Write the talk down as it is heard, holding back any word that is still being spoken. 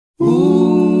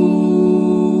Ooh,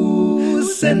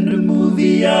 send a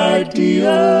movie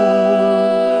idea.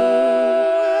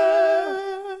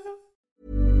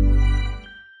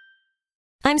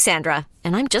 I'm Sandra,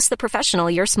 and I'm just the professional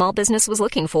your small business was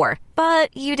looking for.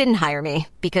 But you didn't hire me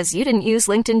because you didn't use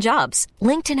LinkedIn Jobs.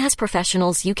 LinkedIn has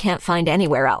professionals you can't find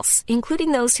anywhere else,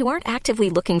 including those who aren't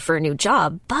actively looking for a new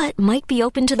job, but might be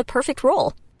open to the perfect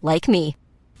role, like me.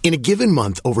 In a given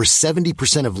month, over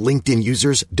 70% of LinkedIn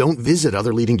users don't visit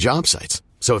other leading job sites.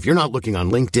 So if you're not looking on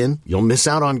LinkedIn, you'll miss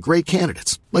out on great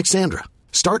candidates like Sandra.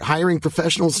 Start hiring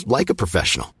professionals like a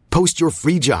professional. Post your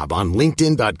free job on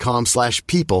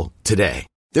linkedin.com/people today.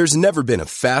 There's never been a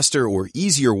faster or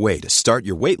easier way to start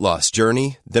your weight loss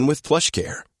journey than with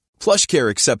PlushCare. PlushCare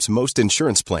accepts most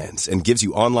insurance plans and gives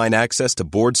you online access to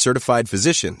board-certified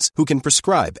physicians who can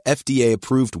prescribe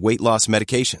FDA-approved weight loss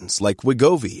medications like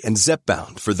Wegovy and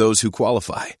Zepbound for those who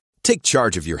qualify. Take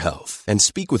charge of your health and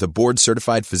speak with a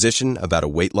board-certified physician about a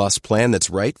weight loss plan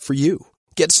that's right for you.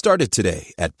 Get started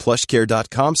today at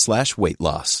plushcare.com/weight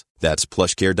loss. That's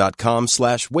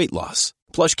plushcare.com/weight loss.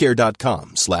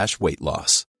 plushcare.com/weight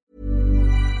loss.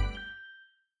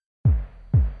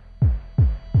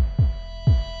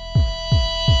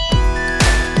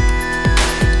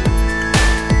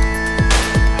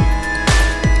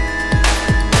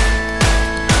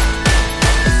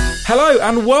 Hello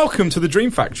and welcome to The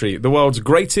Dream Factory, the world's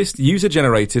greatest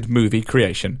user-generated movie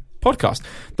creation podcast.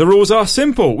 The rules are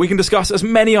simple. We can discuss as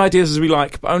many ideas as we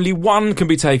like, but only one can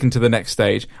be taken to the next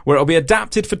stage, where it'll be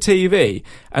adapted for TV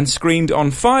and screened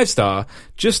on 5-star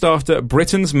just after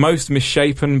Britain's most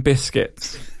misshapen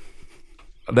biscuits.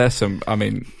 There's some,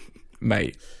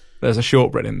 mate, there's a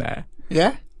shortbread in there.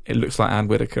 Yeah? It looks like Anne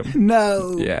Widdecombe.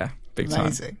 No. Yeah, big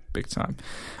Amazing. time. Big time.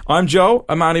 I'm Joel,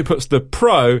 a man who puts the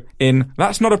pro in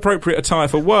 "that's not appropriate attire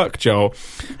for work, Joel.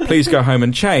 Please go home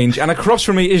and change." And across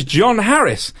from me is John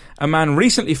Harris, a man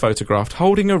recently photographed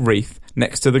holding a wreath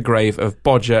next to the grave of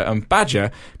Bodger and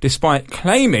Badger, despite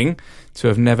claiming to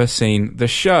have never seen the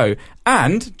show.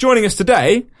 And joining us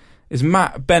today is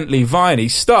Matt Bentley-Viney,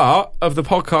 star of the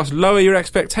podcast Lower Your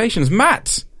Expectations.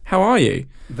 Matt, how are you?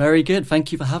 Very good.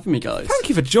 Thank you for having me, guys. Thank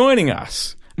you for joining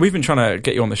us. We've been trying to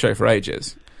get you on the show for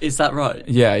ages. Is that right?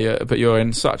 Yeah, but you're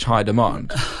in such high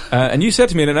demand. And you said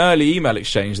to me in an early email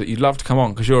exchange that you'd love to come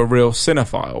on because you're a real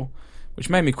cinephile, which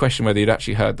made me question whether you'd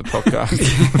actually heard the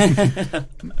podcast.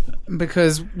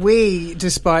 Because we,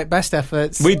 despite best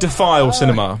efforts... We defile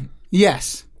cinema.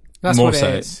 Yes. That's more what so.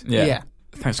 it is. Yeah.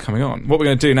 Thanks for coming on. What we're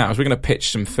going to do now is we're going to pitch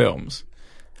some films.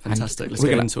 Fantastic. Let's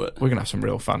get into it. We're going to have some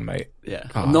real fun, mate. Yeah.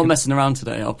 I'm not messing around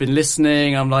today. I've been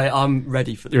listening. I'm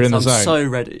ready for this. You're in the zone. I'm so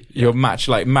ready. Yeah. You're match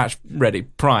ready,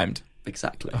 primed.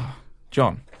 Exactly.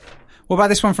 John. What about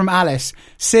this one from Alice?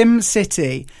 Sim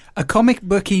City, a comic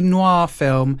booky noir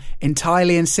film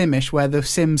entirely in Simish where the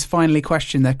Sims finally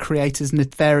question their creator's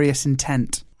nefarious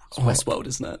intent. It's Westworld,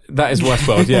 isn't it? That is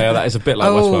Westworld. Yeah, that is a bit like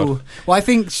Westworld. Well, I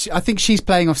think she's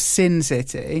playing off Sin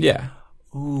City. Yeah.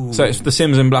 Ooh. So it's The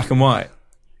Sims in black and white.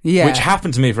 Yeah. Which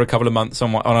happened to me for a couple of months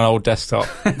on an old desktop.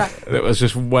 It was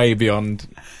just way beyond.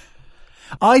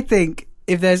 I think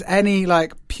if there's any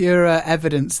purer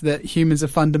evidence that humans are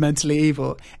fundamentally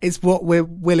evil, it's what we're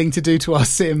willing to do to our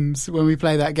Sims when we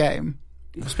play that game.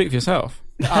 Speak for yourself.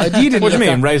 You didn't. What do you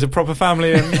mean? Raise a proper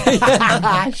family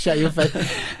and shut your face.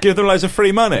 Give them loads of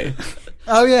free money.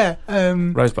 Oh yeah.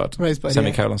 Rosebud.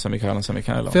 Semicolon, yeah. Semicolon,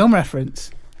 semicolon. Film reference.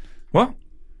 What?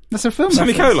 That's a film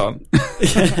Semicolon?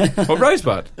 What,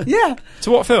 Rosebud? Yeah.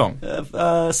 To what film?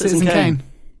 Citizen Kane.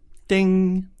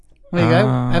 Ding. There you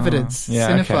go. Evidence.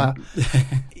 Yeah, Cinephile. Okay.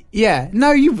 Yeah.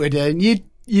 No, you wouldn't.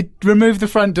 You'd remove the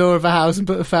front door of a house and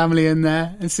put a family in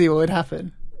there and see what would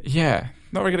happen. Yeah.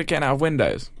 Not very good at getting out of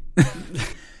windows.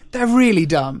 They're really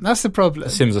dumb. That's the problem.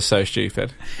 Sims are so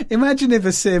stupid. Imagine if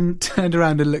a Sim turned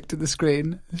around and looked at the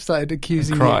screen and started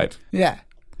accusing and cried. You. Yeah.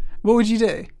 What would you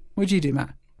do? What would you do,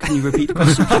 Matt? Can you repeat the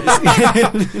question,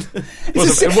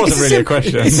 please? It wasn't really a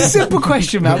question. It's a simple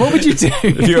question, Matt. What would you do?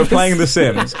 If you were playing The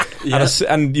Sims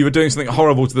and you were doing something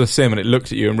horrible to the Sim and it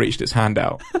looked at you and reached its hand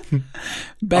out.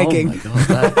 Begging. Oh my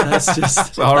God, that's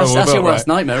just... that's your worst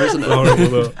nightmare, isn't it?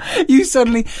 Horrible. You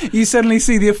suddenly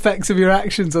see the effects of your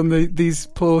actions on these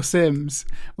poor Sims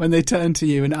when they turn to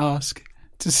you and ask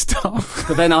to stop.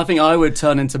 But then I think I would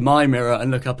turn into my mirror and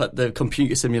look up at the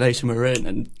computer simulation we're in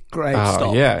and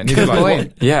stop. Yeah. And good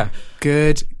point. Yeah.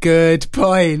 Good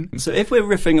point. So if we're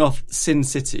riffing off Sin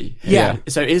City,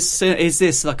 so is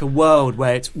this like a world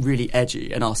where it's really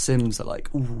edgy and our Sims are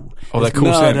like, ooh, they're cool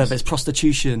murder, Sims. There's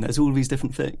prostitution, there's all these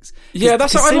different things. Yeah,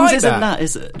 that's what I like. Sims isn't that,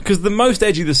 is it? Because the most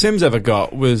edgy The Sims ever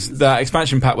got was that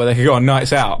expansion pack where they could go on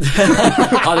nights out.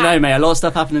 I don't know, mate. A lot of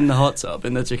stuff happened in the hot tub,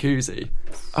 in the jacuzzi.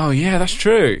 Oh yeah, that's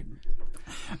true.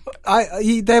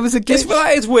 There was a glitch.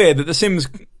 That is weird that the Sims,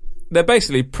 they're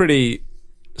basically pretty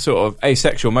sort of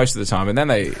asexual most of the time, and then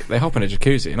they hop in a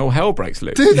jacuzzi and all hell breaks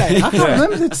loose. Do they? I can't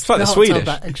remember. It's like the Swedish.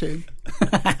 Actually.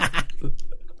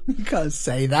 You can't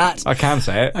say that. I can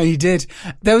say it. Oh, you did.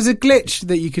 There was a glitch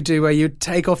that you could do where you'd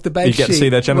take off the bedsheet get to see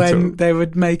their genital. when they were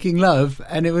making love,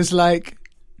 and it was like...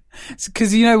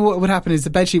 Because you know what would happen is the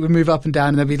bedsheet would move up and down,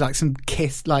 and there'd be like some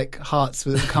kiss, like hearts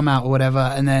would come out or whatever,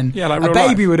 and then like a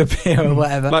baby would appear or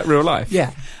whatever. Like real life.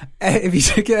 Yeah. If you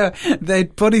took it, their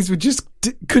bodies would just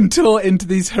contort into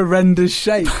these horrendous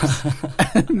shapes,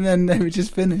 and then they would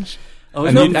just finish. Oh,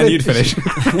 and you'd finish.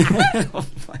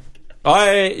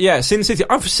 Sin City.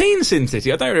 I've seen Sin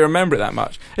City. I don't really remember it that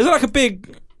much. Is it like a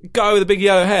big guy with a big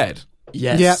yellow head?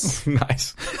 Yes. Yep.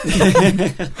 Nice.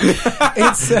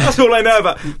 That's all I know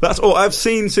about. That's all. I've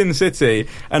seen Sin City,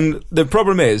 and the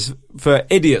problem is, for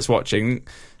idiots watching,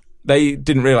 they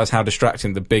didn't realise how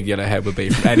distracting the big yellow head would be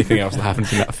from anything else that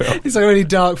happens in that film. It's like a really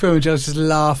dark film, and Joe's just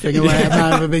laughing away at a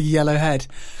man with a big yellow head.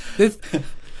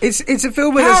 It's a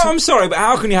film with... I'm sorry, but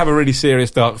how can you have a really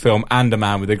serious dark film and a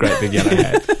man with a great big yellow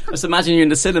head? Just imagine you in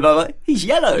the cinema like, he's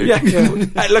yellow. Yeah.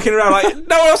 Looking around like,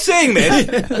 no one else seeing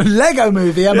this. Lego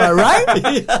movie, am I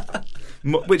right?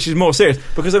 Which is more serious,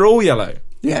 because they're all yellow.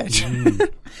 Yeah.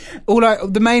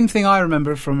 The main thing I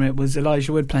remember from it was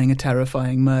Elijah Wood playing a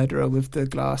terrifying murderer with the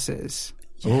glasses.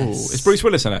 Yes. Is Bruce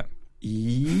Willis in it?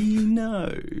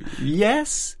 No.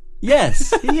 Yes. Yes,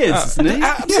 he is, isn't he?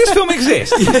 Does this film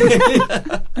exist?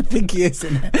 I think he is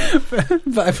in it,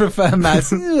 but I prefer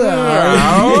Mads. Was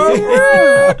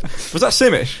that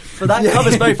Simish? But that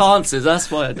covers both answers,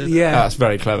 that's why I did it. Yeah. That's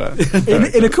very clever.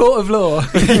 In a court of law.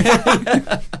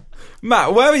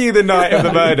 Matt, where were you the night of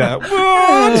the murder?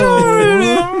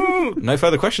 No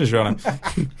further questions, Your Honour.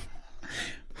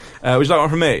 Would you like one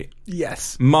from me?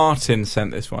 Yes. Martin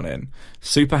sent this one in.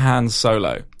 Super Hands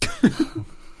Solo.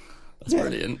 That's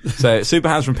brilliant. So, Super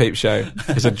Hands from Peep Show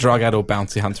is a drug-addled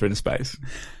bounty hunter in space.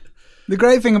 The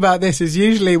great thing about this is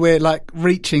usually we're like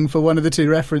reaching for one of the two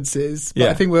references. But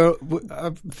I think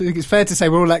I think it's fair to say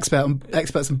we're all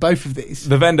experts on both of these.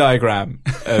 The Venn diagram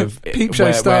of Peep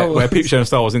Show Star Wars. Where Peep Show and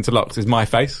Star Wars interlocked is my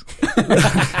face.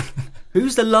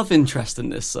 Who's the love interest in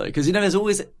this, though? Because, there's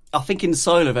always... I think in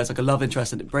Solo there's like a love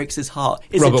interest and it breaks his heart.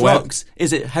 Is Robert it drugs? Webb.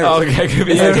 Is it heroin? Oh, okay. Could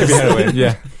be heroin,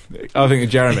 yeah. I think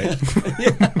it's Jeremy.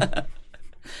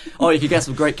 Oh, you could get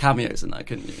some great cameos in that,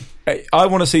 couldn't you? I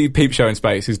want to see Peep Show in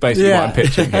space, is basically what I'm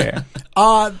pitching here.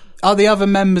 Are the other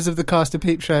members of the cast of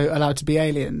Peep Show allowed to be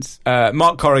aliens?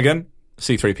 Mark Corrigan,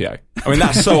 C-3PO. I mean,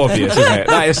 that's so obvious, isn't it?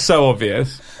 That is so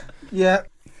obvious. Yeah.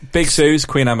 Big Sue's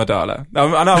Queen Amidala.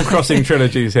 I know I'm crossing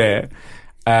trilogies here.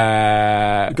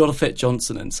 You've got to fit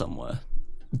Johnson in somewhere.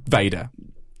 Vader.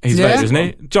 He's Vader, isn't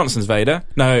he? Johnson's Vader.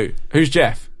 No, who's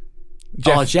Jeff?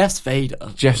 Jeff's Vader.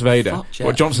 Jeff's Vader. Fuck Jeff.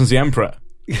 What, Johnson's the Emperor?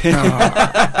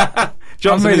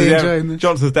 Johnson's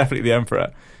definitely the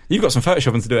Emperor. You've got some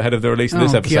photoshopping to do ahead of the release of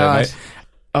this episode, God.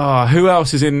 mate. Who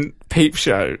else is in Peep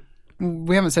Show?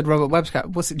 We haven't said Robert Webb's cat.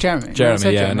 What's it, Jeremy?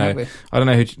 Jeremy, no. I don't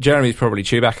know who... Jeremy's probably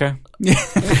Chewbacca.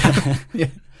 Yeah.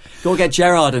 Got to get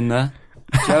Gerard in there.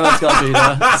 Gerard's got to be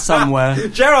there somewhere.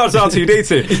 Gerard's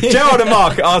R2-D2. Gerard and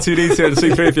Mark are R2-D2 and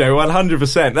C-3PO,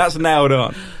 100%. That's nailed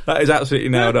on. That is absolutely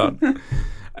nailed on.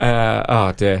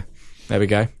 Oh dear. There we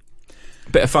go.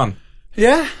 Bit of fun.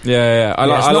 Yeah? Yeah.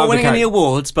 It's not winning any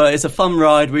awards, but it's a fun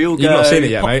ride. We all go. You've not seen it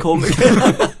yet, popcorn.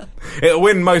 mate. It'll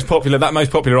win most popular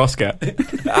Oscar.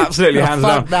 Absolutely, hands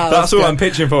down. That's all I'm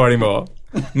pitching for anymore.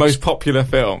 Most popular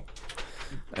film.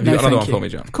 Have you got another one for me,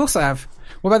 John? Of course I have.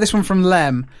 What about this one from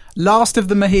Lem? Last of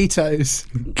the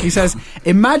Mojitos. He says,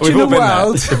 imagine a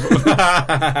world...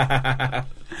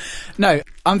 No,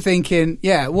 I'm thinking,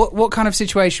 what kind of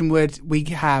situation would we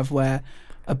have where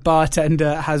a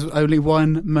bartender has only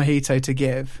one mojito to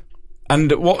give?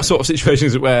 And what sort of situation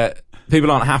is it where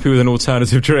people aren't happy with an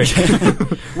alternative drink?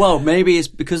 Well, maybe it's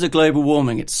because of global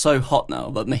warming, it's so hot now,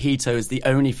 but mojito is the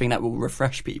only thing that will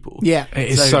refresh people. Yeah.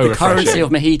 It is so the refreshing. currency of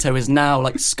mojito is now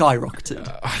like skyrocketed.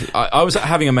 I was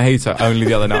having a mojito only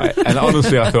the other night, and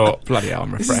honestly I thought, bloody hell,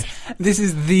 I'm refreshed. This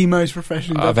is the most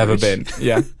refreshing I've ever been.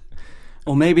 Yeah.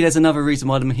 Or maybe there's another reason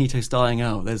why the mojito's dying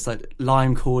out. There's like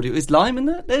lime cordial. Is lime in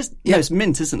there? No, it's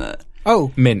mint, isn't it?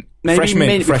 Oh. Mint. Maybe fresh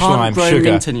mint, fresh we can't lime, grow sugar.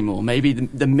 mint anymore. Maybe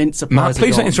the mint supplies Matt,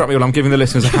 please don't interrupt me while I'm giving the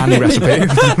listeners a handy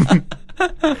recipe.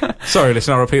 Sorry,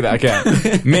 listen, I'll repeat that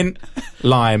again. Mint,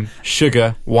 lime,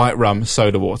 sugar, white rum,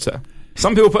 soda water.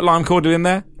 Some people put lime cordial in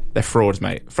there. They're frauds,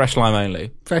 mate. Fresh lime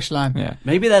only. Fresh lime. Yeah.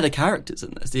 Maybe they're the characters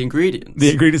in this, the ingredients.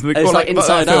 The ingredients. It's like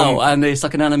Inside Out, and it's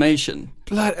like an animation.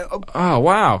 Oh,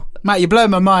 wow. Matt, you blow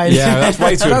my mind. Yeah, that's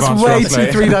way too advanced That's for way us, too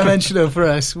mate. three-dimensional for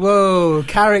us. Whoa,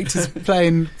 characters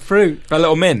playing fruit. A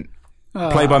little mint.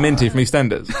 Played by Minty from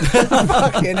EastEnders.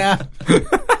 Fucking hell.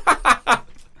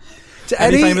 To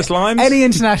Any famous limes? Any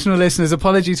international listeners,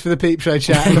 apologies for the Peep Show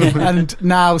chat. and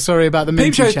now, sorry about the Minty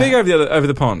Peep Show's chat. big over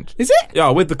the pond. Is it? Yeah,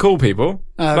 with the cool people.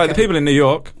 Oh, okay. Like the people in New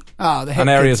York. Oh, the hip and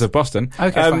areas kids. of Boston.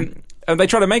 Okay, fine. And they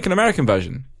tried to make an American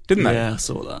version, didn't they? Yeah, I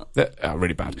saw that.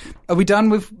 Really bad. Are we done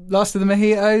with Last of the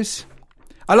Mojitos?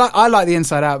 I like the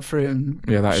Inside Out fruit and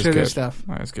Yeah, that is sugar good. stuff.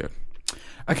 That is good.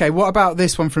 Okay, what about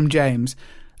this one from James?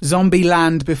 Zombie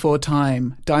Land Before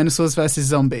Time. Dinosaurs versus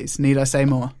zombies. Need I say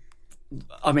more?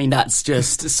 I mean, that's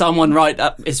just someone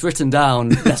it's written down.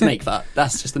 Let's make that.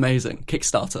 That's just amazing.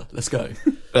 Kickstarter. Let's go.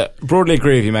 Broadly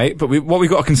agree with you, mate. But what we've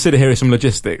got to consider here is some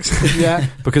logistics. Yeah.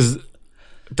 Because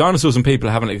dinosaurs and people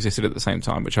haven't existed at the same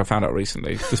time, which I found out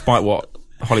recently, despite what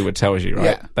Hollywood tells you, right?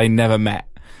 Yeah. They never met.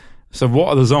 So what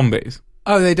are the zombies?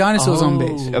 Oh, they're dinosaur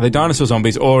zombies. Are they dinosaur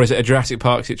zombies, or is it a Jurassic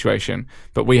Park situation?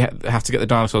 But we have to get the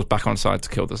dinosaurs back on side to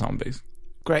kill the zombies.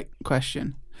 Great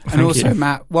question. And Thank also, you.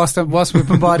 Matt, whilst we're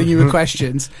bombarding you with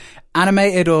questions,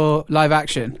 animated or live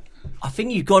action? I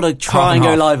think you've got to try and Half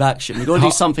go and half. live action. You've got to do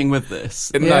something with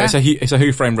this. No, Yeah. it's a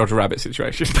Who Framed Roger Rabbit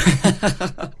situation.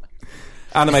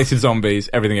 Animated zombies,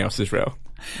 everything else is real,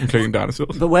 including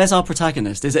dinosaurs. But where's our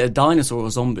protagonist? Is it a dinosaur or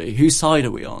a zombie? Whose side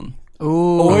are we on?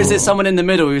 Ooh. Or is it someone in the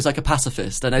middle who's like a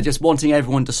pacifist and they're just wanting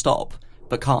everyone to stop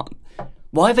but can't?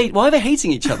 Why are they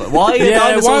hating each other? Why are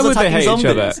dinosaurs why would they attacking hate zombies?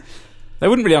 each other? They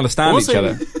wouldn't really understand Also, each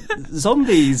other.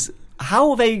 Zombies,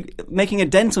 how are they making a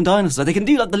dent on dinosaurs? They can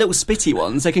do like the little spitty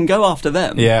ones. They can go after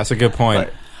them. Yeah, that's a good point.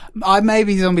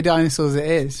 Maybe zombie dinosaurs it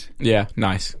is. Yeah,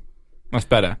 nice. That's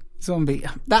better. Zombie.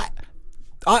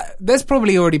 There's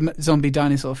probably already zombie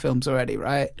dinosaur films already,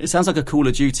 right? It sounds like a Call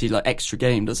of Duty like extra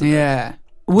game, doesn't it? Yeah.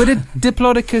 Would a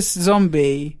Diplodocus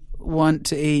zombie want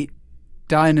to eat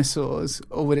dinosaurs,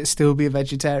 or would it still be a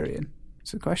vegetarian?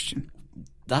 It's a question.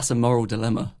 That's a moral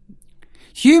dilemma.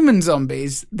 Human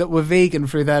zombies that were vegan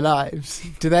through their lives,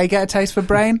 do they get a taste for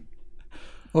brain?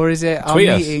 Or is it I'm Tweet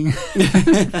us. eating?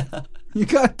 You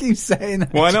can't keep saying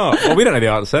that. Why not? Well, we don't know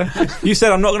the answer. You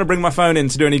said I'm not going to bring my phone in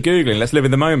to do any Googling. Let's live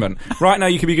in the moment. Right now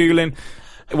you could be Googling,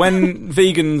 when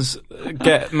vegans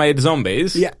get made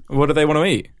zombies, Yeah. what do they want to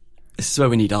eat? This is where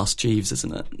we need Ask Jeeves,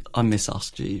 isn't it? I miss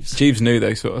Ask Jeeves. Jeeves knew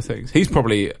those sort of things. He's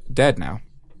probably dead now.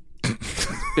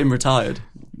 Been retired.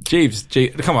 Jeeves,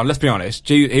 come on, let's be honest.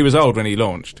 He was old when he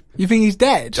launched. You think he's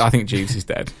dead? I think Jeeves is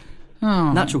dead.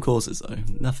 Oh. Natural causes, though.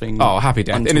 Nothing. Oh, happy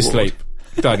death. In his untoward. sleep.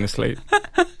 Died in his sleep.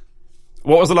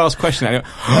 What was the last question? Anyway?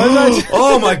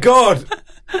 Oh my God!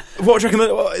 What do you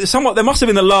reckon? There must have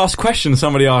been the last question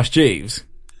somebody asked Jeeves.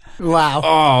 Wow.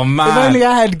 Oh man! If only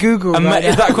I had Google. And right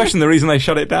is now. that question the reason they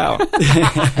shut it down?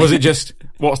 Was it just,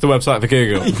 what's the website for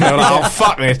Google? They were like, oh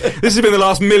fuck this. This has been the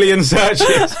last million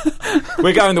searches.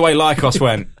 We're going the way Lycos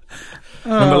went.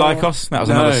 Remember Lycos? That was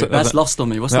No, another. that's lost on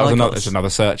me. What's That was Lycos?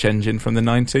 another search engine from the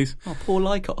 90s. Oh, poor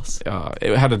Lycos.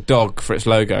 It had a dog for its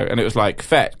logo, and it was like,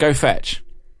 go fetch.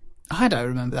 I don't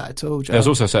remember that at all, Joe. There was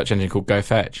also a search engine called Go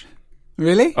Fetch.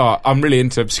 Really? Oh, I'm really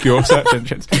into obscure search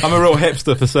engines. I'm a real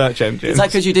hipster for search engines. Is that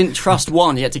because you didn't trust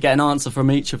one? You had to get an answer from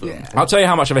each of them. Yeah. I'll tell you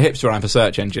how much of a hipster I am for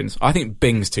search engines. I think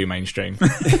Bing's too mainstream.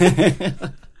 I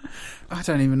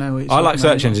don't even know what you're I like talking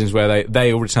search about. engines where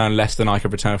they will return less than I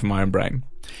could return from my own brain.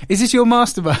 Is this your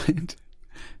mastermind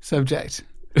subject?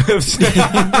 Search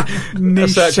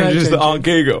engines that aren't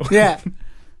Google. Yeah.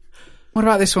 What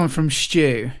about this one from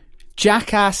Stu?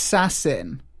 Jackass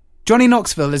Assassin. Johnny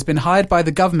Knoxville has been hired by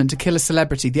the government to kill a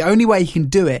celebrity. The only way he can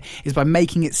do it is by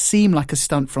making it seem like a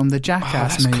stunt from the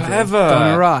Jackass that's movie. clever.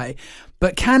 Gone awry.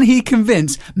 But can he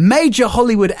convince major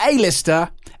Hollywood A-lister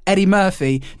Eddie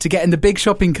Murphy to get in the big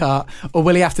shopping cart, or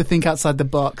will he have to think outside the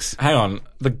box? Hang on.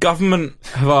 The government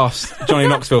have asked Johnny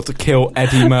Knoxville to kill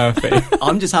Eddie Murphy.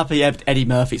 I'm just happy Eddie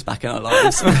Murphy's back in our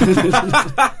lives.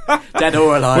 Dead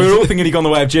or alive. We were all thinking he'd gone the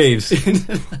way of Jeeves.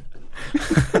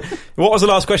 What was the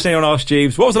last question anyone asked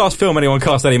Jeeves? What was the last film anyone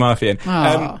cast Eddie Murphy in?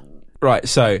 Right,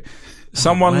 so Where's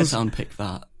someone's. unpick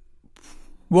that?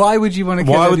 Why would you want to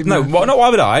kill Why Eddie would no? Murphy? Not why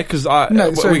would I? Because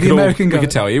No, sorry, the American we could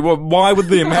government. tell you. Well, why would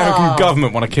the American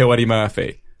government want to kill Eddie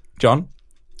Murphy? John,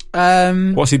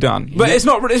 what's he done? But it's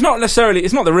not necessarily.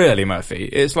 It's not the real Eddie Murphy.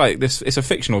 It's like this. It's a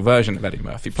fictional version of Eddie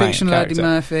Murphy. Playing fictional a Eddie character.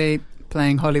 Murphy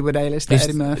playing Hollywood A-lister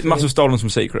Eddie Murphy. He must have stolen some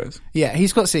secrets. Yeah,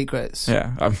 he's got secrets.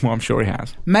 Yeah, I'm sure he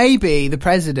has. Maybe the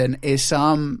president is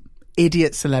some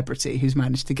idiot celebrity who's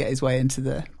managed to get his way into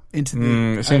the into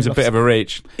the. It seems a bit of a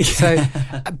reach. So,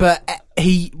 but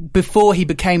before he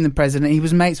became the president, he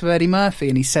was mates with Eddie Murphy,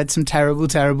 and he said some terrible,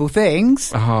 terrible things.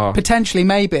 Potentially,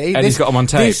 maybe Eddie's got him on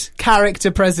tape. This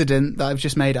character president that I've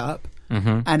just made up,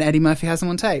 and Eddie Murphy has him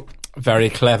on tape. Very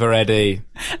clever, Eddie.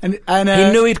 And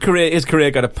he knew his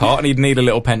career got a pot, and he'd need a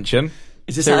little pension.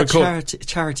 Is this a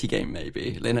charity game,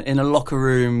 maybe? In a locker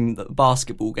room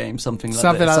basketball game, something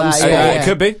like that?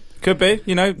 Could be.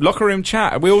 You know, locker room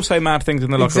chat. We all say mad things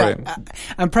in the locker room.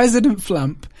 And President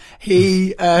Flump,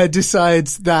 he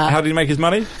decides that... How did he make his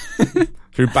money?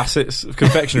 Through Bassett's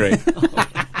confectionery.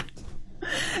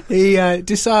 He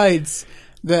decides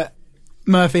that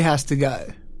Murphy has to go.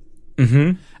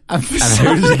 Mm-hmm. And who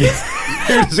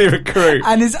does he recruit?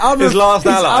 And his last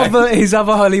ally. His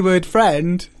other Hollywood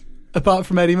friend, apart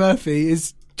from Eddie Murphy,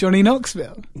 is Johnny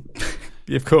Knoxville.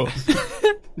 Yeah, of course.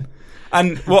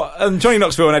 And Johnny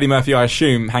Knoxville and Eddie Murphy, I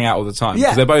assume, hang out all the time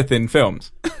because they're both in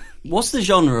films. What's the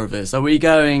genre of this? Are we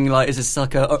going is this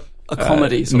like a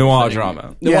comedy sort noir of thing?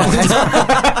 drama?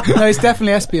 Yeah. No, it's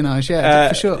definitely espionage. Yeah,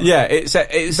 for sure. Yeah, it's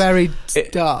very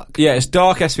dark. Yeah, it's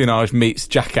dark espionage meets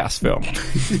Jackass film.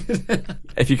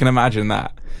 If you can imagine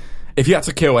that. If you had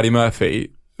to kill Eddie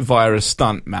Murphy via a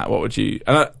stunt, Matt, what would you?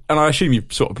 And I assume you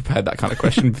sort of prepared that kind of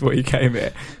question before you came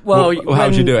here. Well, how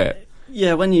would you do it?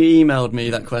 Yeah, when you emailed me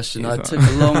that question, I took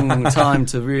a long time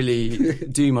to really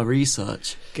do my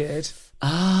research. Good.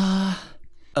 A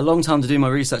long time to do my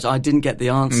research. I didn't get the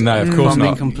answer. No, of course not.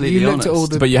 Being completely honest. At all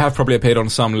the... But you have probably appeared on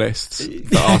some lists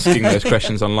for asking those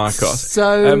questions on Lycos.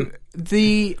 So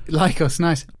the Lycos,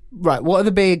 nice. Right, what are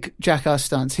the big Jackass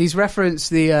stunts? He's referenced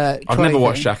the. I've never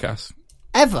watched Jackass.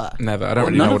 Ever? Never. I don't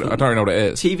really know what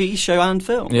it is. TV show and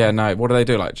film. Yeah, no. What do they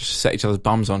do? Like just set each other's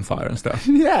bums on fire and stuff.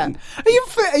 Yeah.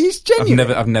 Are you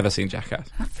genuine? I've never seen Jackass.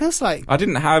 That feels like I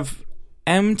didn't have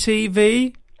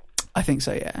MTV. I think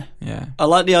so. Yeah. Yeah. I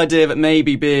like the idea of it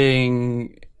maybe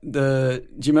being do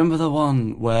you remember the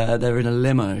one where they're in a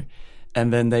limo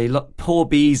and then they pour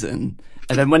bees in,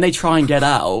 and then when they try and get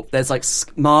out, there's like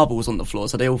marbles on the floor,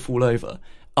 so they all fall over.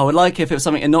 I would like if it was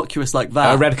something innocuous like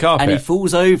that. A red carpet. And he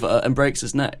falls over and breaks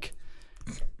his neck.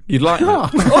 You'd like that?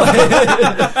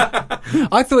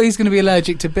 I thought he was going to be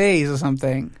allergic to bees or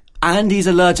something. And he's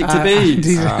allergic to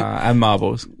bees. And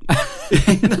marbles.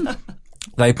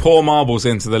 They pour marbles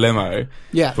into the limo.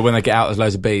 Yeah. But when they get out, there's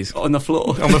loads of bees. On the floor.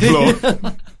 On the floor.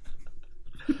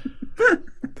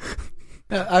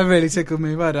 That really tickled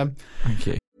me. Well done. Thank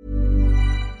you.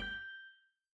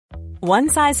 One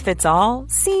size fits all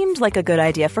seemed like a good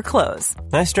idea for clothes.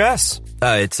 Nice dress.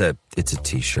 It's a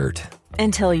t-shirt.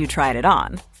 Until you tried it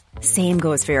on. Same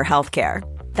goes for your healthcare.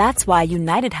 That's why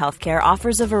United Healthcare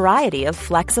offers a variety of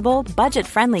flexible,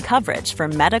 budget-friendly coverage for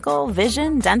medical,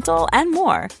 vision, dental, and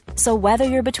more. So whether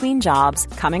you're between jobs,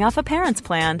 coming off a parent's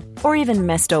plan, or even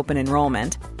missed open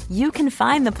enrollment, you can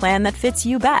find the plan that fits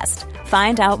you best.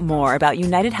 Find out more about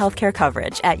United Healthcare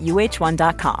coverage at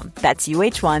uh1.com. That's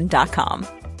uh1.com.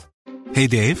 Hey,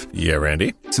 Dave. Yeah,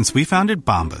 Randy. Since we founded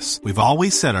Bombas, we've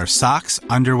always said our socks,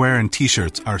 underwear, and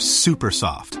T-shirts are super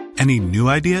soft. Any new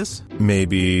ideas?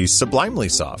 Maybe sublimely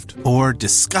soft. Or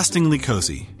disgustingly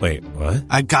cozy. Wait, what?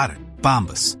 I got it.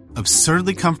 Bombas.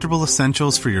 Absurdly comfortable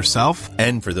essentials for yourself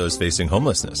and for those facing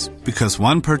homelessness. Because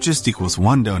one purchased equals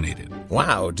one donated.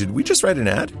 Wow, did we just write an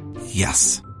ad?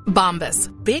 Yes.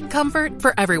 Bombas. Big comfort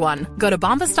for everyone. Go to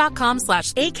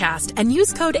bombas.com/ACAST and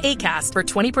use code ACAST for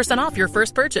 20% off your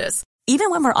first purchase.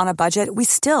 Even when we're on a budget, we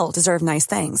still deserve nice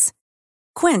things.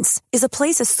 Quince is a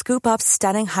place to scoop up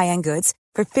stunning high-end goods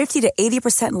for 50 to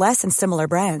 80% less than similar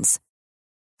brands.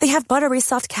 They have buttery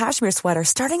soft cashmere sweaters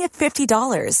starting at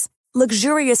 $50,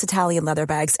 luxurious Italian leather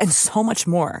bags, and so much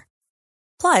more.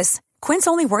 Plus, Quince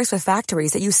only works with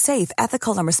factories that use safe,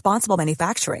 ethical, and responsible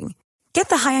manufacturing. Get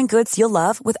the high-end goods you'll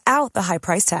love without the high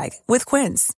price tag with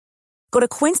Quince. Go to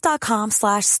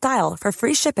quince.com/style for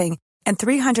free shipping and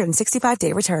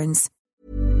 365-day returns.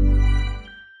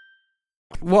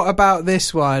 What about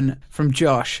this one from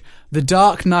Josh? The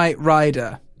Dark Knight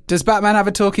Rider. Does Batman have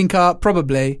a talking car?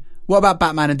 Probably. What about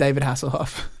Batman and David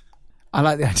Hasselhoff? I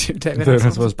like the idea of David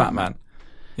Hasselhoff as Batman.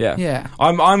 Yeah. Yeah.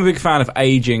 I'm a big fan of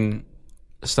aging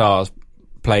stars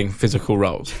playing physical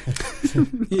roles.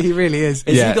 He really is.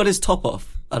 Has he got his top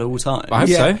off at all times? I hope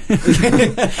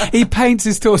so. He paints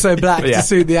his torso black to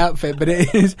suit the outfit, but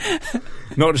it is...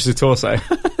 Not just his torso.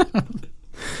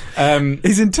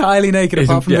 He's entirely naked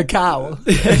apart from the cowl.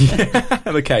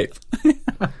 And the cape.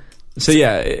 So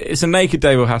yeah, it's a naked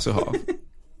David Hasselhoff.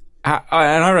 And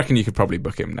I reckon you could probably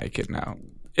book him naked now.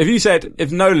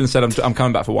 If Nolan said I'm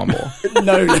coming back for one more.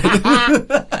 Nolan.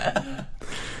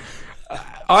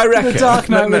 I reckon The Dark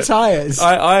Knight retires.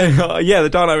 The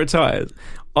Dark Knight retires.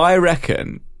 I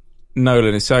reckon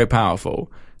Nolan is so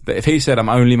powerful that if he said, I'm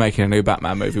only making a new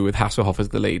Batman movie with Hasselhoff as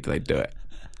the lead, they'd do it.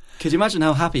 Could you imagine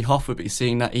how happy Hoff would be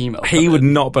seeing that email? He would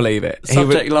not believe it.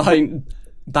 Subject line,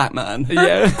 Batman.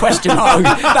 Yeah. Question mark.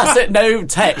 That's it, no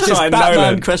text. Just Batman,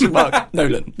 Nolan. question mark,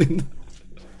 Nolan.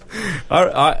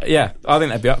 I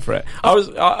think they'd be up for it. I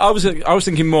was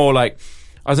thinking more like,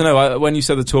 I don't know, when you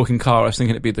said the talking car, I was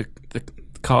thinking it'd be the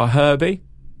car Herbie.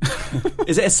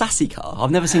 Is it a sassy car?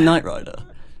 I've never seen Knight Rider.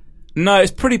 No,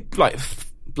 it's pretty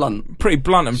blunt. Pretty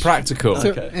blunt and practical. So,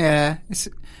 Okay. yeah.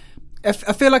 I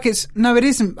feel like it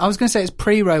isn't. I was going to say it's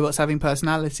pre-robots having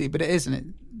personality, but it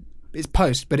isn't. It's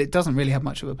post, but it doesn't really have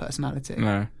much of a personality.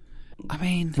 No. I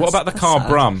mean... What about the car sad.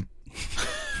 Brum?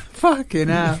 Fucking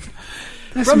hell.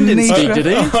 Brum didn't speak, did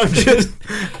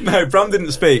he? No, Brum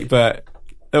didn't speak, but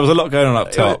there was a lot going on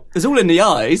up top. It was all in the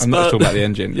eyes. I'm not talking about the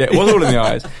engine. Yeah, it was all in the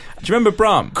eyes. Do you remember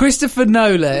Brum? Christopher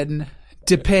Nolan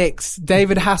depicts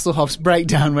David Hasselhoff's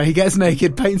breakdown where he gets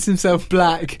naked, paints himself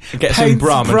black, Gets in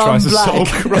Brum and tries to solve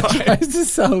crime. tries to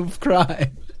solve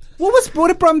crime. What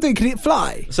did Brum do? Could it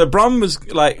fly? So Brum was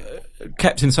like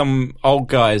kept in some old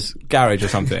guy's garage or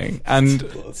something, and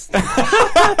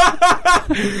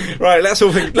right. Let's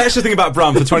just think about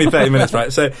Brum for 20-30 minutes,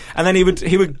 right? So, and then he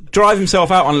would drive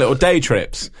himself out on little day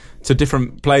trips to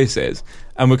different places,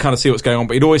 and would kind of see what's going on.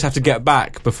 But he'd always have to get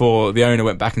back before the owner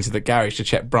went back into the garage to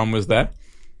check Brum was there.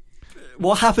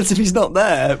 What happens if he's not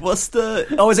there? Is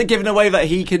it giving away that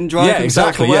he can drive Yeah, himself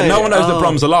exactly. away? Yeah, no one knows that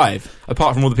Brum's alive,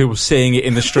 apart from all the people seeing it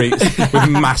in the streets with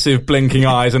massive blinking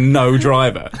eyes and no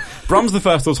driver. Brum's the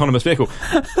first autonomous vehicle.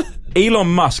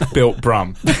 Elon Musk built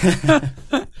Brum.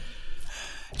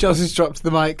 Joss has dropped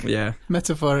the mic. Yeah.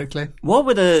 Metaphorically. What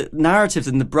were the narratives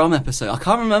in the Brum episode? I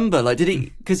can't remember. Like, did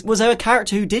he? Because was there a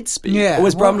character who did speak? Yeah. Or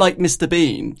was Brum like Mr.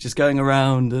 Bean, just going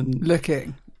around and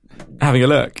Looking. Having a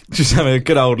look, just having a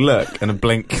good old look and a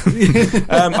blink.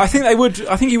 I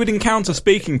think he would encounter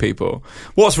speaking people.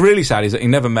 What's really sad is that he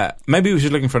never met. Maybe he was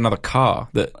just looking for another car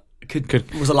that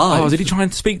could was alive. Oh, did he try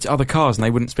and speak to other cars and they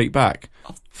wouldn't speak back?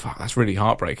 Oh, fuck, that's really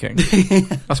heartbreaking.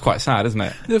 That's quite sad, isn't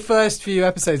it? The first few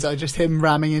episodes are just him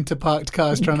ramming into parked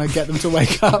cars trying to get them to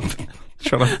wake up.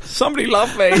 Somebody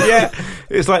love me. Yeah,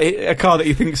 it's like a car that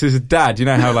he thinks is his dad. You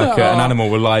know how like an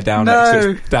animal will lie down next to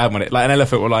its dad when an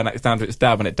elephant will lie next down to its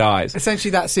dad when it dies.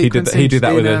 Essentially, that sequence he did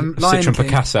that with a Lion Citroen King.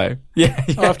 Picasso. Yeah.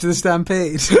 After the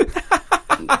Stampede.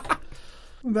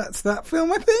 That's that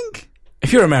film, I think.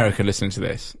 If you're American listening to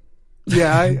this,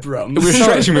 yeah, Brum. we're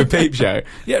stretching with Peep Show.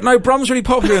 Yeah, no, Brum's really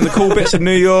popular in the cool bits of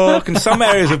New York and some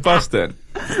areas of Boston.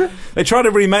 They tried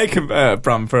to remake a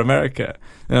Brum for America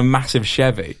in a massive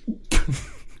Chevy.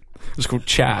 It was called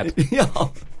Chad. Yeah.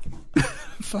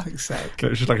 Fuck's sake. It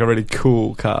was just like a really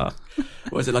cool car.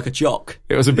 Was it like a jock?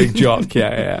 It was a big jock,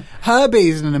 yeah.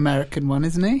 Herbie's an American one,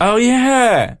 isn't he? Oh,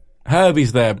 yeah.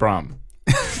 Herbie's there, Brum.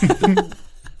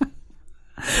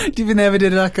 Do you think they ever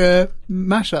did like a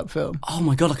mashup film? Oh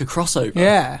my god, like a crossover.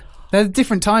 Yeah. They're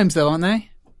different times though, aren't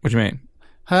they? What do you mean?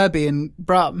 Herbie and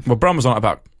Brum. Well, Brum was on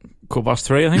about Quarter Past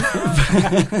 3, I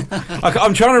think.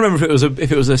 I'm trying to remember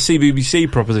if it was a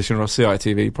CBBC proposition or a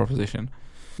CITV proposition.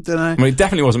 Don't know. I mean, it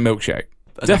definitely wasn't Milkshake.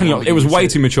 Definitely not. It was way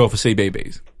too mature for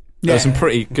CBeebies. There were some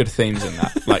pretty good themes in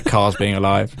that, like cars being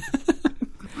alive,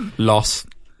 loss,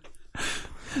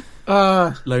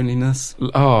 loneliness.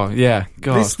 Oh yeah,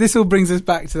 God. This all brings us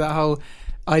back to that whole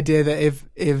idea that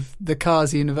if the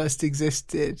Cars universe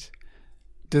existed,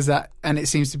 does that, and it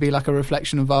seems to be like a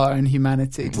reflection of our own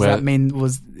humanity, does that mean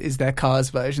is there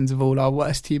Cars versions of all our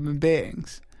worst human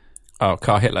beings? Oh,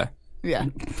 Car Hitler. Yeah.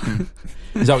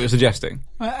 Is that what you're suggesting?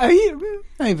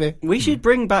 Maybe. We should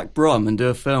bring back Brum and do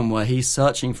a film where he's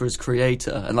searching for his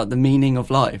creator and like the meaning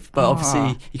of life. But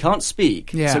obviously he can't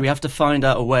speak, so we have to find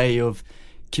out a way of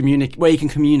where he can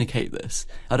communicate this.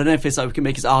 I don't know if it's like we can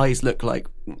make his eyes look like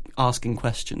asking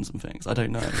questions and things. I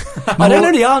don't know. I don't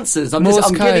know the answers. I'm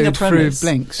getting a premise. Through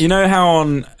blinks. You know how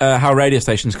on how radio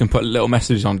stations can put little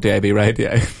messages on DAB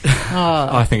radio?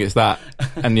 I think it's that,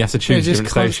 and you have to choose different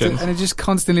stations. And it just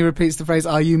constantly repeats the phrase,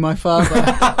 "Are you my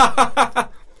father?"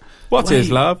 What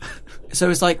is love? So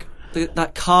it's like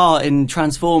that car in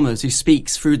Transformers who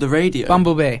speaks through the radio.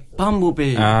 Bumblebee.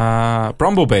 Brumblebee.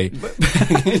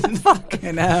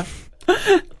 Fucking hell.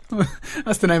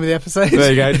 That's the name of the episode.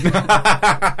 There you go.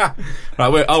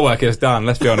 Right, our work is done,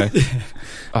 let's be honest.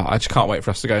 I just can't wait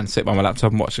for us to go and sit by my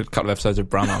laptop and watch a couple of episodes of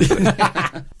Brum after this.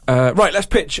 Right, let's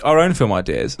pitch our own film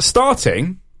ideas,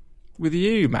 starting with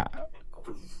you, Matt.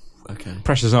 Okay.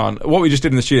 Pressure's on. What we just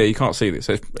did in the studio, you can't see this,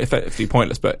 so it's effectively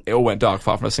pointless, but it all went dark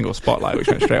apart from a single spotlight which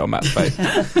went straight on Matt's face.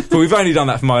 But we've only done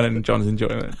that for mine and John's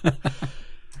enjoying it.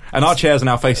 And our chairs are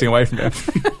now facing away from him.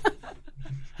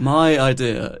 My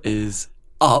idea is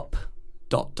up, ...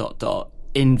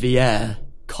 in the air,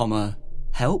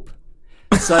 help.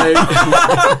 So,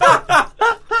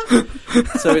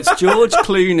 so it's George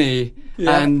Clooney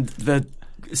and the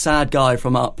sad guy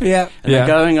from Up. Yeah. And they're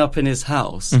going up in his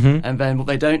house. And then what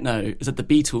they don't know is that the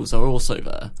Beatles are also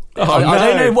there. Oh, I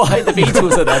don't know why the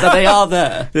Beatles are there, but they are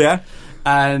there. Yeah.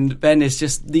 And then it's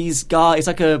just these guys, it's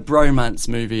like a bromance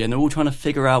movie, and they're all trying to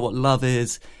figure out what love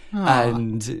is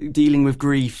and dealing with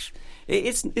grief.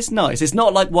 It's nice. It's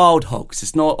not like Wild Hogs.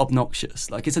 It's not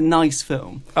obnoxious. Like, it's a nice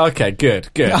film. Okay, good.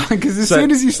 Because as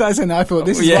soon as you started saying that, I thought,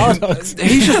 this is Wild Hogs.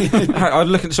 He's just, I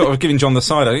look at sort of giving John the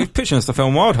side. He's pitching us the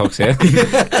film Wild Hogs here.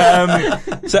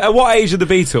 So at what age are the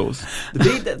Beatles?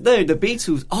 The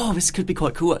Beatles, this could be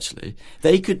quite cool, actually.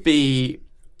 They could be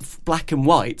black and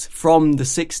white from the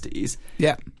 60s.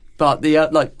 Yeah. But the,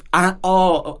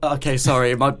 okay,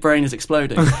 sorry, my brain is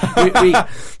exploding.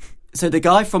 So the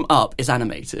guy from Up is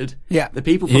animated. Yeah. The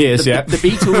people from he is, the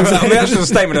Beatles. That's just a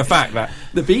statement of fact, that.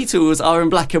 The Beatles are in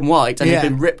black and white and have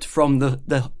been ripped from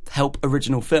the Help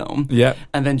original film. Yeah.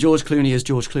 And then George Clooney is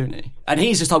George Clooney. And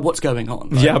he's just like, what's going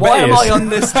on? Like, Yeah, why am I on on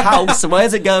this house?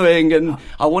 Where's it going? And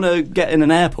I want to get in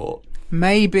an airport.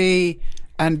 Maybe,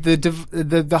 and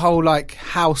the whole like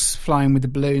house flying with the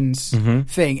balloons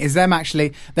thing is them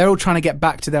actually, they're all trying to get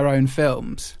back to their own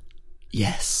films.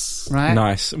 Yes. Right?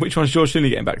 Nice. Which one's George Clooney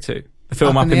getting back to? The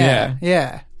film Up in the Air?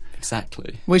 Yeah.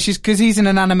 Exactly. Which is because he's in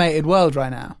an animated world right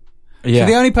now. Yeah.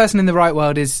 So the only person in the right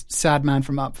world is Sad Man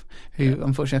from Up, who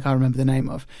unfortunately I can't remember the name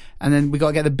of. And then we got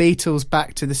to get the Beatles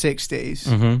back to the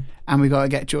 60s, and we got to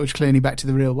get George Clooney back to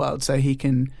the real world so he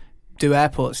can do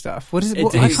airport stuff. What is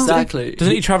it? Exactly.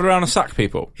 Doesn't he travel around and sack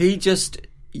people?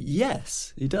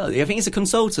 Yes, he does. I think he's a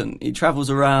consultant. He travels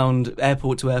around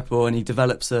airport to airport and he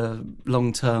develops a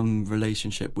long-term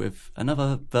relationship with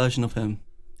another version of him.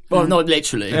 Well, not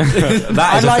literally.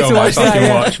 That is a film I fucking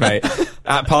watch, mate.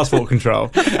 At passport control.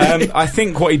 I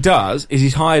think what he does is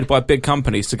he's hired by big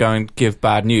companies to go and give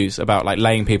bad news about like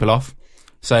laying people off.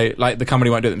 So like the company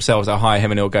won't do it themselves, they'll hire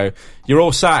him and he'll go, "You're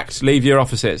all sacked, leave your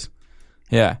offices."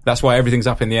 Yeah, that's why everything's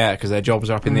up in the air, because their jobs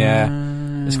are up in the air.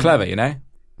 It's clever, you know?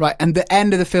 Right, and the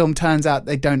end of the film turns out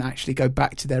they don't actually go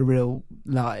back to their real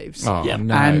lives. Oh,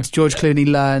 no. And George Clooney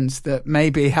learns that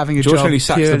maybe having a job George Clooney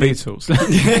sacks the Beatles.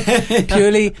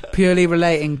 purely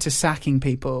relating to sacking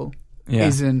people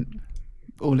isn't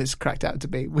all it's cracked out to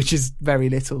be, which is very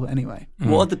little anyway.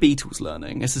 What are the Beatles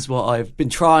learning? This is what I've been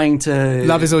trying to...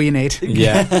 Love is all you need.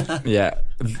 Yeah.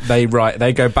 They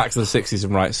go back to the 60s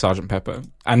and write Sgt. Pepper.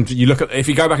 And if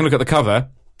you go back and look at the cover,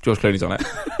 George Clooney's on it.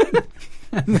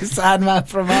 And the Sad Man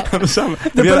from Up.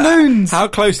 The balloons. How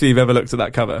closely have you ever looked at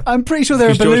that cover? I'm pretty sure there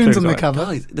are balloons on the cover.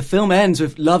 Guys, the film ends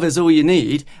with "Love is all you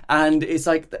need," and it's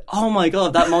like, oh my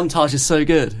god, that montage is so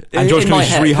good. And George Clooney's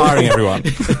just rehiring everyone.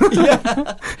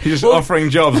 He's just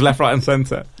offering jobs left, right, and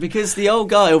centre. Because the old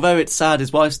guy, although it's sad,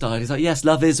 his wife died. He's like, "Yes,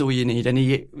 love is all you need," and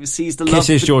he sees the love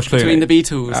between the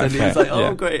Beatles, and he's like,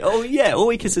 "Oh great, oh yeah, all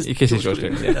he kisses George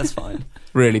Clooney. Yeah, that's fine."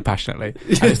 Really passionately,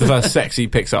 and it's the first sexy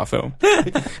Pixar film.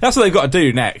 That's what they've got to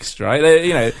do next, right?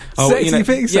 Sexy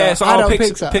Pixar. Yeah, so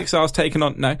Pixar. Pixar's taken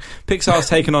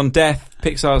on death.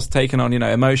 Pixar's taken on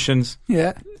emotions.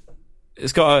 Yeah,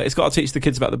 it's got to teach the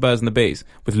kids about the birds and the bees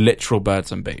with literal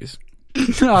birds and bees.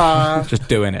 Just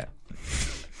doing it.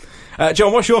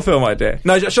 John, what's your film idea?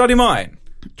 No, should I do mine?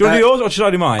 Do you want to do yours or should I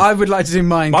do mine? I would like to do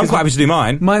mine. I'm quite happy to do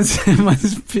mine. Mine's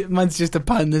just a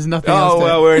pun. There's nothing else. Oh,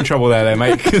 well, we're in trouble there then,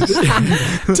 mate.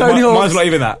 Tony Hawk's. Mine's not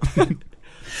even that.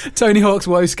 Tony Hawk's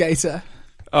Woe Skater.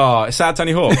 Oh, it's sad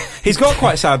Tony Hawk. He's got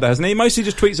quite sad there, hasn't he? Mostly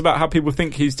just tweets about how people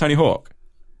think he's Tony Hawk.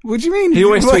 What do you mean? He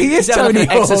always tweets. He is Tony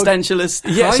Hawk. Existentialist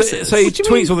crisis. So he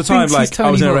tweets all the time, like,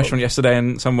 I was in a Hawk? restaurant yesterday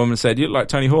and some woman said, "You look like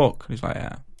Tony Hawk." And he's like,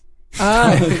 "Yeah."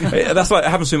 Oh. That's like, it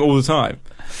happens to him all the time.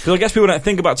 Because I guess people don't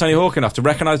think about Tony Hawk enough to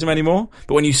recognise him anymore.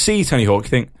 But when you see Tony Hawk, you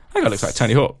think, that guy looks like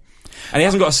Tony Hawk. And he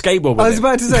hasn't got a skateboard with I was him.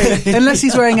 about to say, unless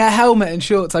he's wearing a helmet and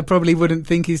shorts, I probably wouldn't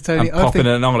think he's Tony. And popping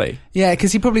an ollie. Yeah,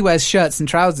 because he probably wears shirts and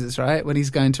trousers, right? When he's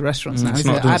going to restaurants now.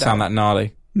 Doesn't sound that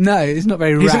gnarly. No, he's not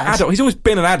very He's rad. an adult. He's always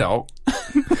been an adult.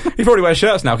 He probably wears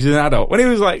shirts now because he's an adult. When he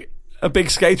was like a big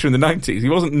skater in the 90s, he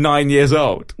wasn't 9 years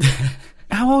old.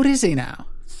 How old is he now?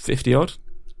 50 odd.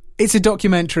 It's a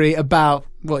documentary about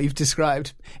what you've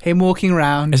described. Him walking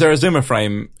around. Is there a Zimmer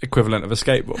frame equivalent of a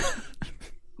skateboard?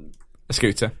 A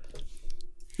scooter?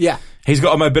 Yeah. He's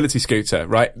got a mobility scooter,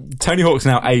 right? Tony Hawk's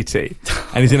now 80,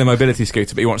 and he's in a mobility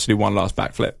scooter, but he wants to do one last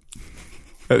backflip.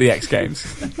 at the X Games.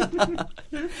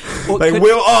 They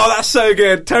will. Oh, that's so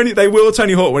good. They will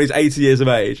Tony Hawk when he's 80 years of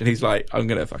age, and he's like, I'm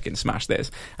gonna fucking smash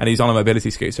this. And he's on a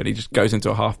mobility scooter, and he just goes into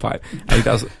a half pipe, and he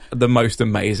does the most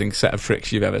amazing set of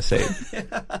tricks you've ever seen.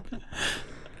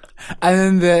 And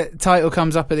then the title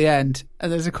comes up at the end,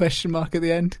 and there's a question mark at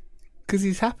the end because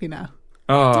he's happy now.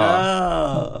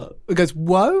 Oh. It goes,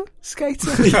 whoa, skater?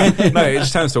 No, it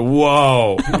just turns to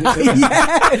whoa.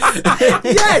 Yes!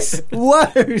 Yes!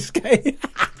 Whoa, skater.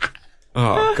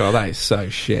 Oh, God, that is so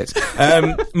shit.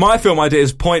 My film idea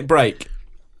is Point Break.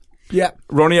 Yeah.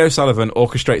 Ronnie O'Sullivan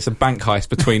orchestrates a bank heist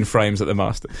between frames at the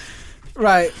Masters.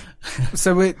 Right.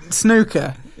 So we're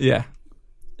snooker. Yeah.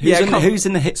 Who's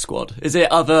in the hit squad? Is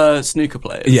it other snooker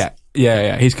players?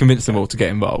 Yeah. He's convinced them all to get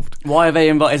involved. Why are they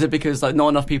involved? Is it because not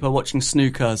enough people are watching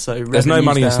snooker? So there's no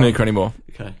money in snooker anymore.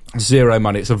 Okay. Zero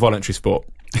money. It's a voluntary sport.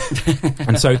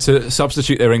 And so to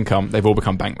substitute their income, they've all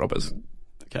become bank robbers.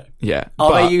 Okay. Yeah.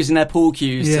 Are they using their pool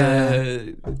cues?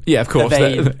 Yeah, of course.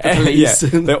 The police.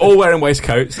 They're all wearing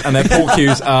waistcoats, and their pool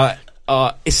cues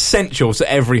are essential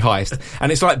to every heist.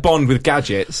 And it's like Bond with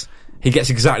gadgets. He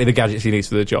gets exactly the gadgets he needs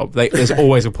for the job. There's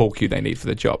always a pool cue they need for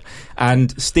the job.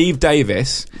 And Steve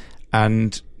Davis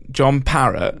and John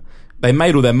Parrott, they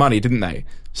made all their money, didn't they?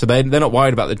 So they're not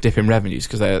worried about the dip in revenues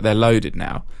because they're loaded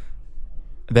now.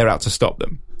 They're out to stop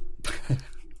them.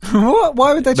 What?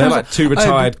 Why would they? They're like two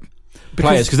retired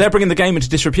players because they're bringing the game into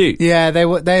disrepute. Yeah,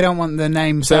 they don't want the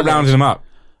name. So they're rounding them up.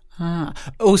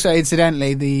 Also,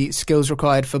 incidentally, the skills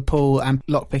required for pool and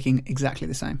lockpicking exactly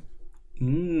the same.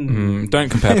 Don't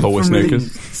compare pool with snookers.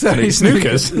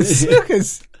 Snookers.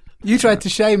 Snookers. You tried to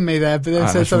shame me there, but then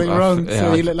said something wrong,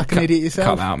 so you look like an idiot yourself.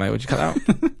 Cut that out, mate. Would you cut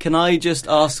that out? Can I just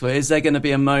ask, is there going to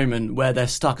be a moment where they're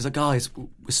stuck? It's like, guys, we're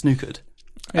snookered.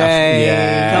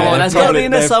 Yeah. Come on, there's got to be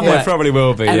in there somewhere. There probably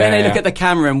will be. And then they look at the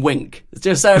camera and wink,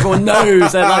 just so everyone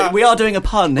knows. They're like, we are doing a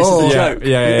pun. This is a joke.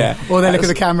 Yeah. Or they look at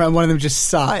the camera and one of them just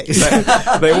sighs.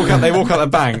 They walk out the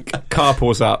bank. Car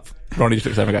pulls up. Ronnie just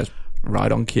looks over and goes,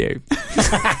 "Right on cue."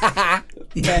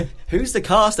 Yeah. Who's the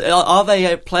cast? Are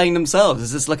they playing themselves?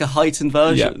 Is this like a heightened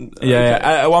version? Yeah.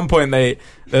 At one point, there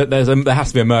has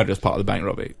to be a murder as part of the bank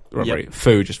robbery. Yep.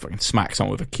 Fu just fucking smacks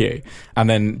someone with a cue, and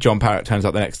then John Parrott turns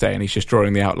up the next day and he's just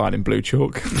drawing the outline in blue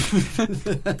chalk.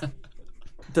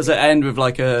 Does it end with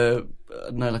like a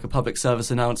public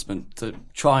service announcement to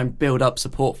try and build up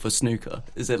support for snooker?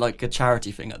 Is it like a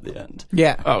charity thing at the end?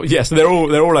 Yeah. Oh yeah. So they're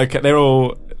all okay. They're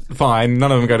all fine. None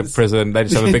of them go to prison. They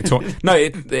just have a big tour. No,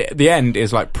 the end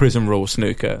is like prison rule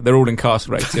snooker. They're all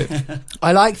incarcerated.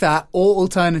 I like that. Or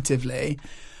alternatively,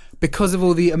 because of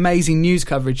all the amazing news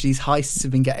coverage these heists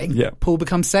have been getting, Paul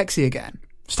becomes sexy again.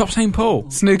 Stop saying Paul.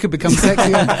 Snooker becomes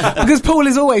sexy because Paul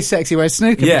is always sexy, whereas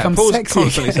snooker becomes Paul's sexy.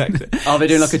 Constantly sexy. Are they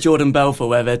doing like a Jordan Belfort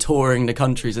where they're touring the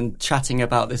countries and chatting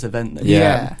about this event?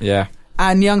 Yeah.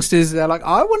 And youngsters, they're like,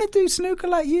 I want to do snooker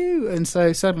like you, and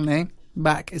so suddenly,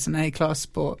 back is an A-class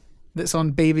sport that's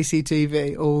on BBC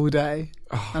TV all day,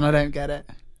 and I don't get it.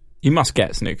 You must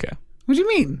get snooker. What do you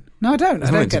mean? No, I don't. There's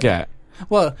I don't nothing to get.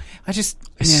 Well, I just...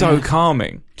 It's so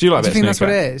calming. Do you like that snooker? Do you think that's what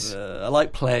it is? I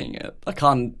like playing it.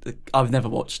 I've never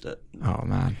watched it. Oh,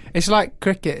 man. It's like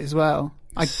cricket as well.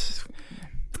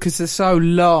 Because they're so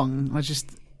long, I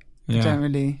don't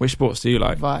really... Which sports do you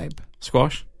like? Vibe.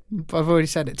 Squash? I've already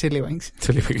said it, tiddlywinks.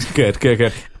 Tiddlywinks.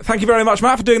 Good. Thank you very much,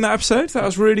 Matt, for doing that episode. That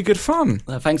was really good fun.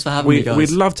 Thanks for having me, guys. We'd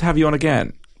love to have you on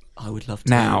again. I would love to.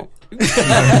 Now.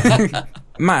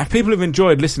 Matt, if people have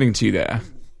enjoyed listening to you there,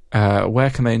 where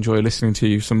can they enjoy listening to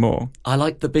you some more? I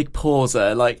like the big pause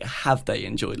there. Like, have they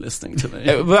enjoyed listening to me?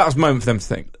 That was a moment for them to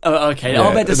think. Oh, okay.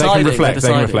 Yeah, they're deciding. They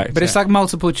can reflect. But it's like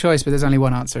multiple choice, but there's only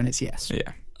one answer, and it's yes.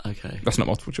 Yeah. Okay. That's not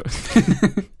multiple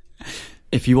choice.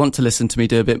 If you want to listen to me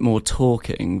do a bit more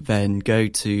talking, then go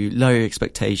to Lower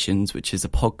Expectations, which is a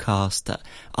podcast that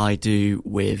I do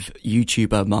with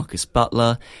YouTuber Marcus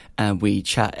Butler, and we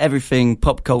chat everything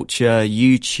pop culture,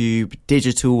 YouTube,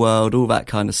 digital world, all that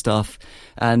kind of stuff.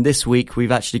 And this week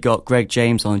we've actually got Greg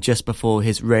James on just before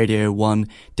his Radio 1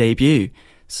 debut.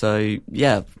 So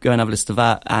yeah, go and have a listen to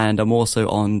that. And I'm also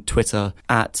on Twitter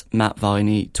at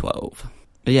MattViney12.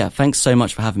 But yeah, thanks so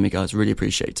much for having me, guys. Really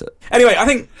appreciate it. Anyway, I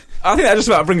think that just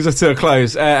about brings us to a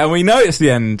close. And we know it's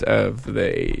the end of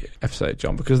the episode,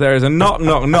 John, because there is a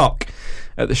knock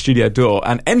at the studio door.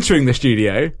 And entering the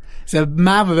studio... It's a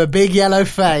man with a big yellow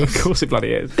face. Of course it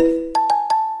bloody is.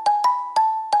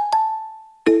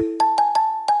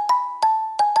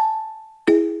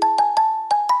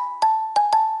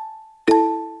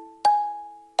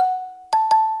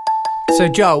 So,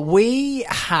 Joel, we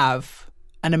have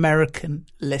an American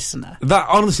listener. That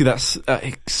honestly, that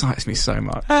excites me so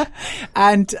much.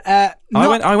 And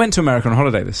I went to America on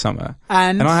holiday this summer,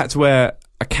 and I had to wear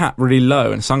a cap really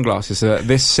low and sunglasses so that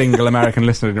this single American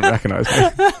listener didn't recognise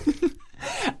me.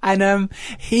 And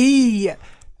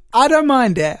I don't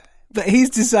mind it, but he's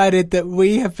decided that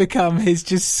we have become his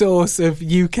just source of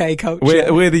UK culture.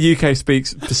 We're the UK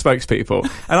spokespeople,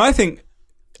 and I think,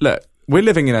 look, we're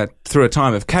living through a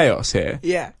time of chaos here.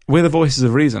 Yeah, we're the voices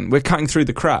of reason. We're cutting through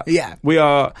the crap. Yeah, we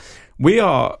are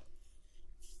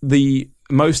the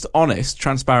most honest,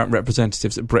 transparent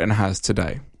representatives that Britain has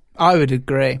today. I would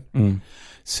agree.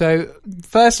 So,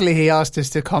 firstly, he asked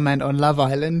us to comment on Love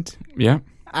Island. Yeah.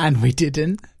 And we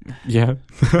didn't. Yeah.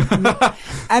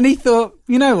 And he thought,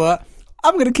 you know what?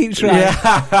 I'm going to keep trying.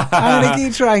 Yeah. I'm going to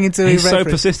keep trying until he's so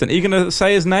persistent. Are you going to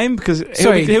say his name? Because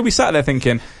he'll be sat there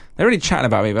thinking, they're really chatting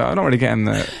about me, but I'm not really getting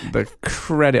the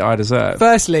credit I deserve.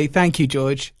 Firstly, thank you,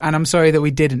 George. And I'm sorry that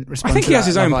we didn't respond. I think he has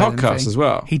his own podcast as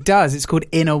well. He does. It's called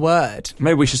In a Word.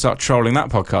 Maybe we should start trolling that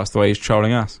podcast the way he's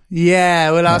trolling us.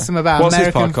 Yeah, we'll ask him about What's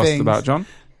American his podcast things. about, John?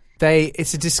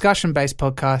 It's a discussion-based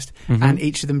podcast, and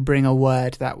each of them bring a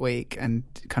word that week and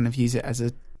kind of use it as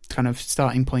a kind of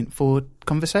starting point for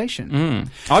conversation.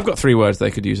 I've got 3 words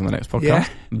they could use on the next podcast. Yeah.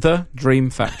 The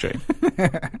Dream Factory.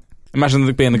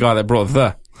 Imagine being the guy that brought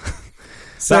the.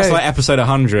 So, that's like episode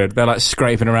 100. They're like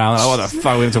scraping around. Like, what the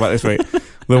fuck are we going to talk about this week?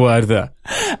 The word the.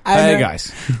 Hey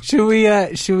guys. Should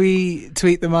we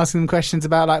tweet them asking them questions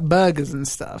about like burgers and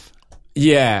stuff?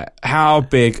 Yeah. How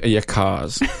big are your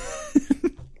cars?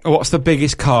 What's the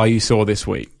biggest car you saw this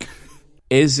week?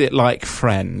 Is it like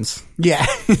Friends? Yeah,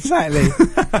 exactly.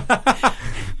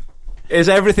 Is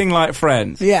everything like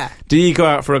Friends? Yeah. Do you go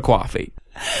out for a coffee?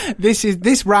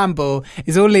 This ramble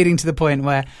is all leading to the point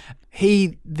where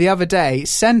he, the other day,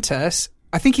 sent us,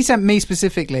 I think he sent me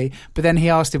specifically, but then he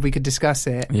asked if we could discuss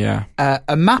it. Yeah.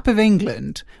 A map of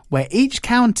England where each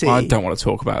county... I don't want to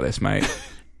talk about this, mate.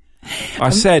 I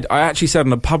actually said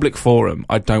on a public forum,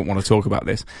 I don't want to talk about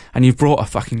this, and you've brought a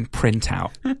fucking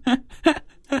printout.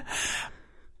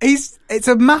 It's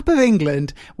a map of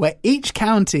England where each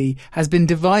county has been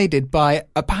divided by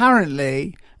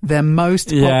apparently their most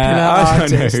popular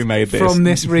artist I don't know who made this. From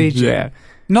this region. Yeah.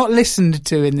 Not listened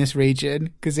to in this region,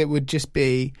 because it would just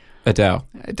be Adele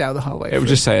the whole way It through. would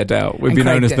just say Adele. We'd be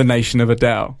known as the nation of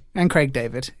Adele. And Craig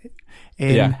David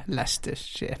in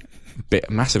Leicestershire.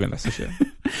 Massive in Leicestershire.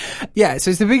 Yeah,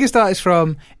 so it's the biggest artist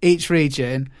from each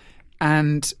region,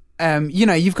 and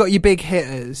you've got your big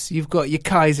hitters. You've got your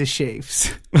Kaiser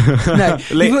Chiefs. What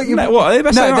are they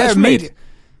best artists from Leeds?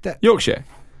 Yorkshire.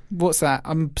 What's that?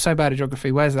 I'm so bad at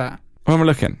geography. Where's that? Where am I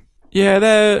looking? Yeah,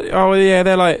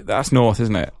 they're like, that's north,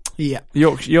 isn't it? Yeah.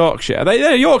 Yorkshire.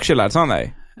 They're Yorkshire lads, aren't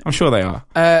they? I'm sure they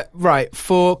are. Right,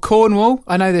 for Cornwall,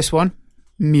 I know this one.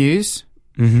 Muse.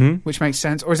 Mm-hmm. Which makes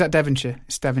sense. Or is that Devonshire?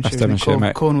 It's Devonshire. That's Devonshire,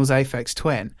 mate. Cornwall's Aphex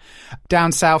Twin.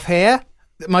 Down south here,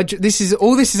 this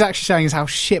is actually showing is how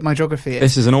shit my geography is.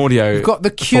 This is an audio. You've got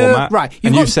the Cure, format, right?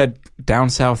 You said down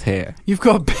south here. You've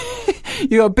got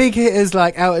big hitters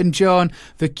like Elton John,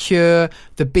 The Cure,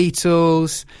 The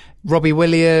Beatles, Robbie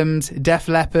Williams, Def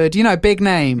Leppard. Big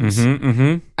names.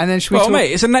 Mm-hmm. And then should we talk?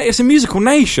 Mate, it's a musical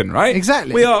nation, right?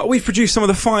 Exactly. We've produced some of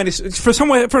the finest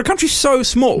for a country so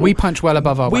small. We punch well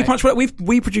above our weight.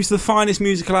 We produce the finest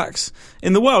musical acts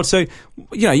in the world. So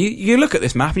you look at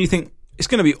this map and you think it's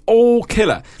going to be all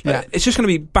killer. Yeah. It's just going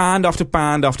to be band after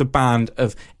band after band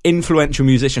of influential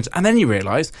musicians, and then you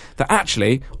realise that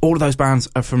actually all of those bands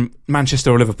are from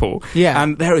Manchester or Liverpool. Yeah.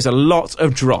 And there is a lot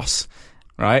of dross,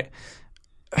 right?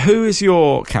 Who is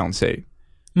your county?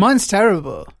 Mine's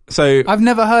terrible. So I've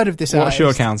never heard of this What's artist.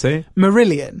 your county?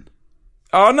 Marillion.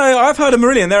 Oh no, I've heard of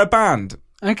Marillion. They're a band.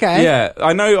 Okay. Yeah,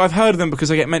 I know. I've heard of them because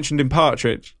they get mentioned in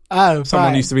Partridge. Oh,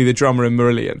 someone used to be the drummer in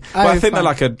Marillion. But I think they're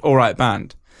like an all right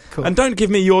band. Cool. And don't give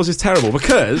me yours is terrible,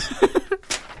 because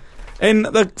in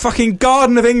the fucking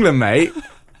Garden of England, mate,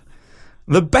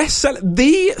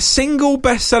 the single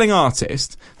best-selling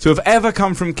artist to have ever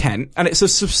come from Kent, and it's a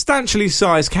substantially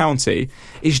sized county,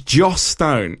 is Joss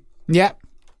Stone. Yeah.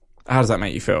 How does that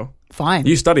make you feel? Fine.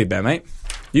 You studied there, mate.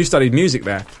 You studied music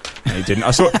there. No, you didn't.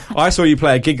 I saw you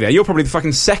play a gig there. You're probably the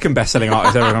fucking second best-selling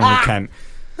artist ever come from Kent.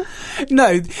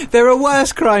 No, there are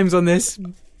worse crimes on this.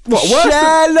 What, worse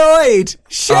Cher Lloyd!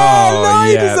 Cher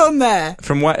Lloyd is on there!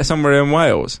 From somewhere in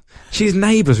Wales. She's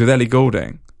neighbours with Ellie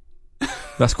Goulding.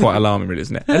 That's quite alarming, really,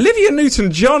 isn't it? Olivia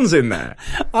Newton-John's in there.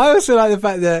 I also like the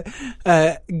fact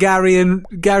that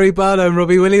Gary Barlow and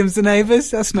Robbie Williams are neighbours.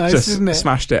 That's nice, Just isn't it?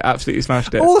 Smashed it, absolutely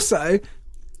smashed it. Also,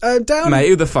 down... Mate,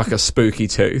 who the fuck a Spooky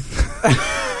Tooth?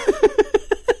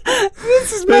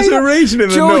 There's a region in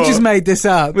the north. George has made this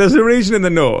up. There's a region in the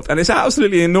north, and it's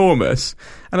absolutely enormous.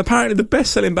 And apparently the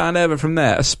best-selling band ever from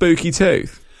there are Spooky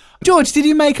Tooth. George, did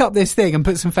you make up this thing and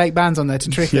put some fake bands on there to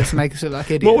trick us and make us look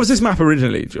like idiots? What was this map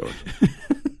originally, George?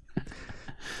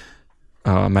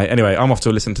 Oh, mate. Anyway, I'm off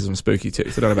to listen to some Spooky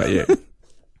Tooth. I don't know about you.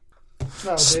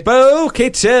 Spooky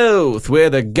Tooth, we're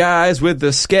the guys with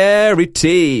the scary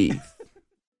teeth.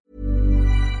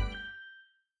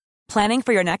 Planning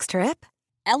for your next trip?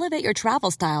 Elevate your travel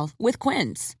style with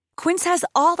Quince. Quince has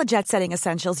all the jet-setting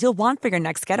essentials you'll want for your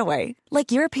next getaway,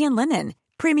 like European linen,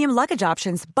 premium luggage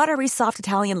options, buttery soft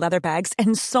Italian leather bags,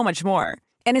 and so much more.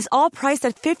 And is all priced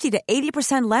at 50 to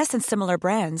 80% less than similar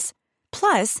brands.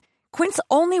 Plus, Quince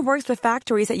only works with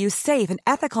factories that use safe and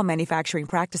ethical manufacturing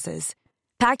practices.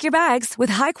 Pack your bags with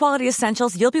high-quality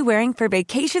essentials you'll be wearing for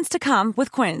vacations to come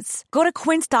with Quince. Go to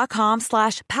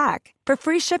quince.com/pack for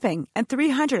free shipping and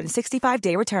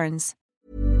 365-day returns.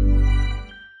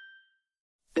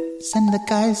 Send the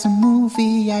guys a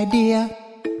movie idea.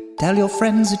 Tell your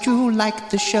friends that you like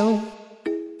the show.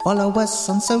 Follow us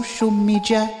on social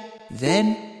media.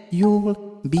 Then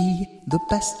you'll be the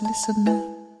best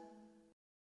listener.